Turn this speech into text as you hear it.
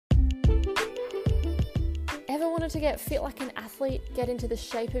Ever wanted to get fit like an athlete, get into the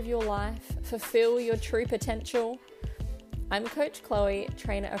shape of your life, fulfill your true potential? I'm Coach Chloe,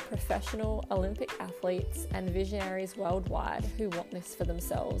 trainer of professional Olympic athletes and visionaries worldwide who want this for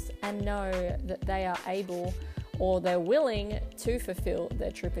themselves and know that they are able or they're willing to fulfill their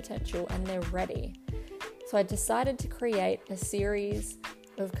true potential and they're ready. So I decided to create a series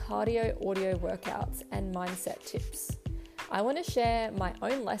of cardio audio workouts and mindset tips. I want to share my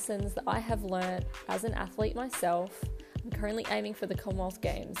own lessons that I have learned as an athlete myself. I'm currently aiming for the Commonwealth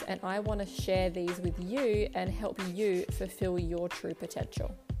Games and I want to share these with you and help you fulfill your true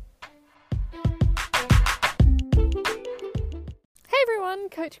potential. Hey everyone,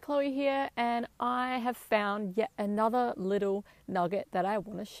 Coach Chloe here, and I have found yet another little nugget that I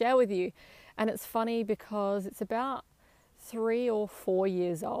want to share with you. And it's funny because it's about 3 or 4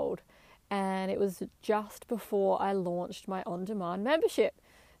 years old. And it was just before I launched my on-demand membership.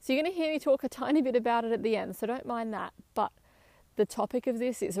 So you're going to hear me talk a tiny bit about it at the end, so don't mind that. But the topic of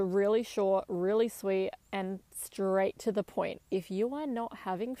this is really short, really sweet, and straight to the point. If you are not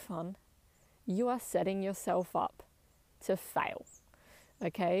having fun, you are setting yourself up to fail.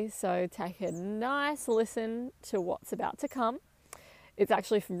 Okay, so take a nice listen to what's about to come. It's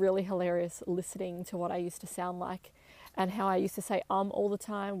actually really hilarious listening to what I used to sound like and how I used to say all the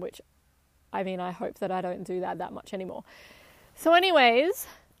time, which I hope that I don't do that much anymore. So anyways,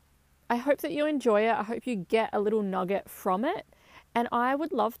 I hope that you enjoy it. I hope you get a little nugget from it. And I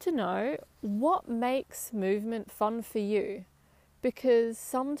would love to know what makes movement fun for you. Because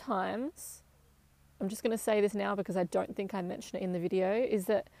sometimes, I'm just going to say this now because I don't think I mentioned it in the video, is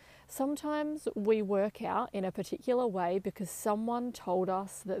that sometimes we work out in a particular way because someone told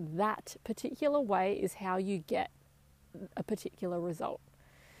us that that particular way is how you get a particular result.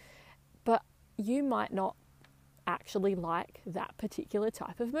 But you might not actually like that particular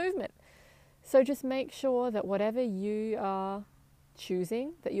type of movement. So just make sure that whatever you are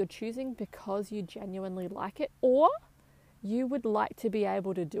choosing, that you're choosing because you genuinely like it, or you would like to be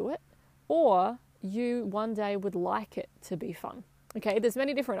able to do it, or you one day would like it to be fun. Okay, there's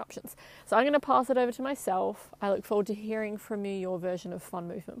many different options. So I'm going to pass it over to myself. I look forward to hearing from you your version of fun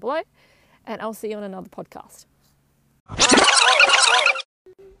movement below, and I'll see you on another podcast.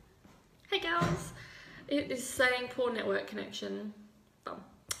 Hey girls, it is saying poor network connection.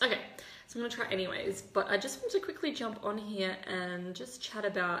 Okay, so I'm going to try anyways, but I just want to quickly jump on here and just chat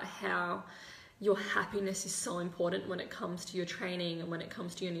about how your happiness is so important when it comes to your training and when it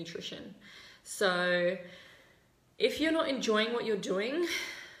comes to your nutrition. So if you're not enjoying what you're doing,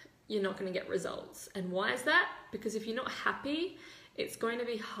 you're not going to get results. And why is that? Because if you're not happy, it's going to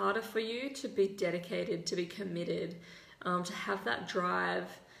be harder for you to be dedicated, to be committed, to have that drive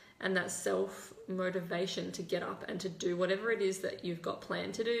and that self-motivation to get up and to do whatever it is that you've got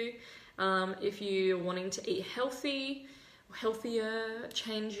planned to do. If you're wanting to eat healthy, healthier,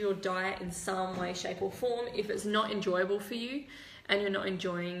 change your diet in some way, shape or form, if it's not enjoyable for you and you're not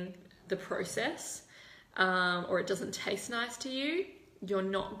enjoying the process, or it doesn't taste nice to you, you're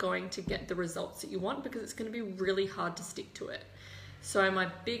not going to get the results that you want because it's going to be really hard to stick to it. So my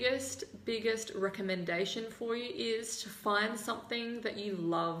biggest recommendation for you is to find something that you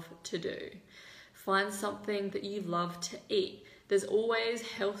love to do. Find something that you love to eat. There's always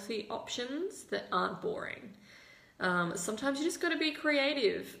healthy options that aren't boring. Sometimes you just got to be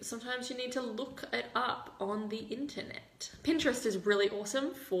creative. Sometimes you need to look it up on the internet. Pinterest is really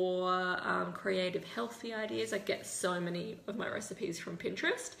awesome for creative, healthy ideas. I get so many of my recipes from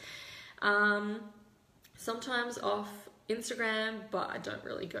Pinterest. Sometimes off Instagram, but I don't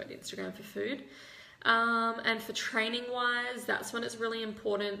really go to Instagram for food. And for training wise, that's when it's really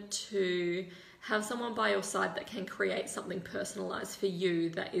important to have someone by your side that can create something personalized for you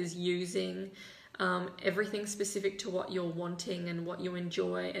that is using everything specific to what you're wanting and what you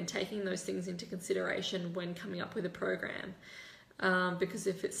enjoy and taking those things into consideration when coming up with a program. Because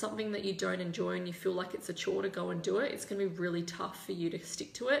if it's something that you don't enjoy and you feel like it's a chore to go and do it, it's going to be really tough for you to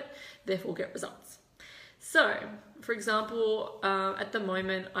stick to it, therefore get results. So, for example, at the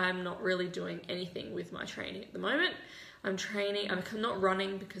moment, I'm not really doing anything with my training at the moment. I'm not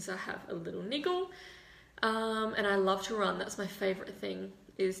running because I have a little niggle, and I love to run. That's my favorite thing,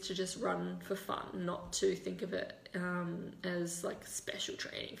 is to just run for fun, not to think of it as like special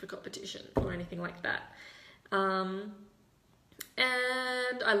training for competition or anything like that.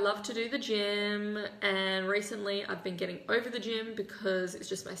 And I love to do the gym, and recently I've been getting over the gym because it's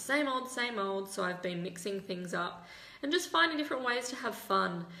just my same old, so I've been mixing things up and just finding different ways to have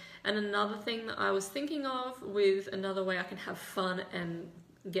fun. And another thing that I was thinking of with another way I can have fun and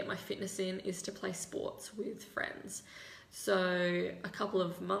get my fitness in is to play sports with friends. So a couple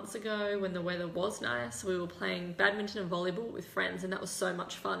of months ago when the weather was nice, we were playing badminton and volleyball with friends, and that was so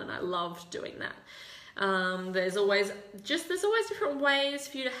much fun, and I loved doing that. There's always different ways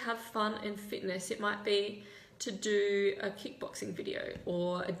for you to have fun and fitness. It might be to do a kickboxing video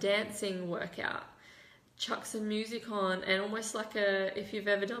or a dancing workout, chuck some music on, and almost like if you've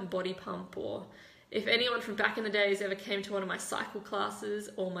ever done body pump, or if anyone from back in the days ever came to one of my cycle classes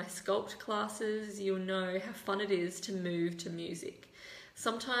or my sculpt classes, you'll know how fun it is to move to music.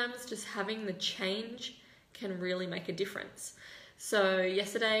 Sometimes just having the change can really make a difference. So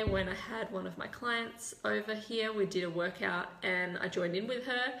yesterday when I had one of my clients over here, we did a workout and I joined in with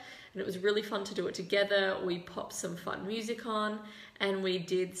her, and it was really fun to do it together. We popped some fun music on and we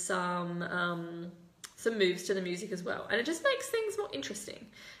did some moves to the music as well. And it just makes things more interesting.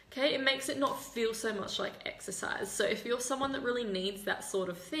 Okay, it makes it not feel so much like exercise. So if you're someone that really needs that sort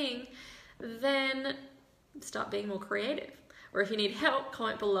of thing, then start being more creative. Or if you need help,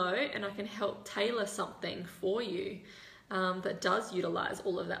 comment below and I can help tailor something for you that does utilize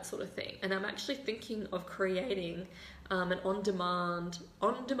all of that sort of thing. And I'm actually thinking of creating an on-demand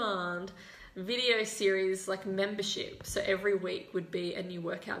video series, like membership. So every week would be a new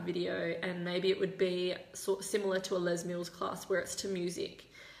workout video, and maybe it would be sort of similar to a Les Mills class where it's to music.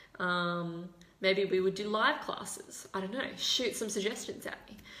 Maybe we would do live classes. I don't know, shoot some suggestions at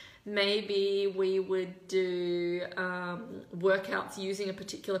me. Maybe we would do workouts using a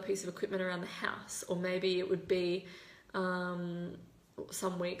particular piece of equipment around the house, or maybe it would be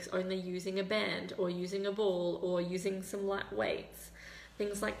some weeks only using a band or using a ball or using some light weights,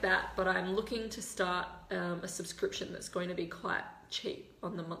 things like that. But I'm looking to start a subscription that's going to be quite cheap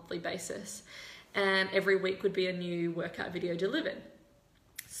on the monthly basis, and every week would be a new workout video delivered.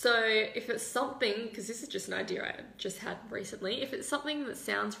 So if it's something, because this is just an idea I just had recently, if it's something that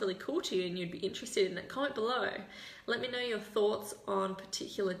sounds really cool to you and you'd be interested in it, comment below. Let me know your thoughts on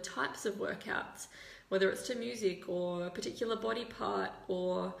particular types of workouts, whether it's to music or a particular body part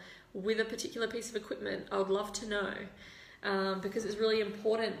or with a particular piece of equipment. I would love to know, because it's really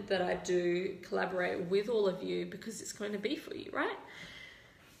important that I do collaborate with all of you, because it's going to be for you, right?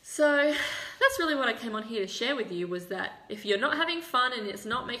 So that's really what I came on here to share with you, was that if you're not having fun and it's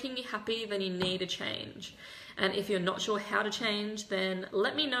not making you happy, then you need a change. And if you're not sure how to change, then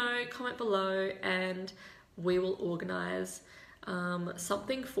let me know, comment below, and we will organize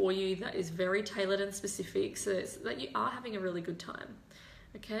something for you that is very tailored and specific, so that you are having a really good time.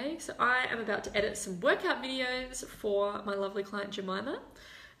 Okay, so I am about to edit some workout videos for my lovely client Jemima,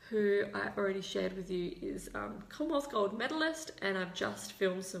 who I already shared with you is Commonwealth gold medalist, and I've just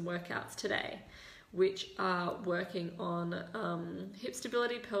filmed some workouts today which are working on hip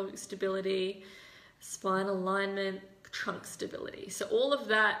stability, pelvic stability, spine alignment, trunk stability. So all of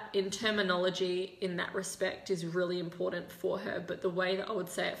that in terminology in that respect is really important for her, but the way that I would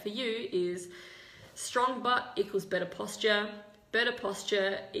say it for you is strong butt equals better posture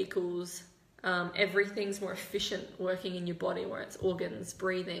equals everything's more efficient working in your body, where it's organs,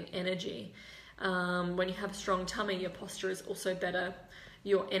 breathing, energy. When you have a strong tummy, your posture is also better,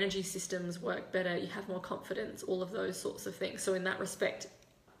 your energy systems work better, you have more confidence, all of those sorts of things. So in that respect,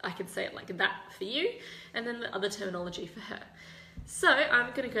 I can say it like that for you, and then the other terminology for her. So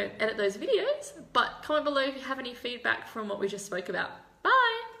I'm going to go edit those videos, but comment below if you have any feedback from what we just spoke about.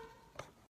 Bye!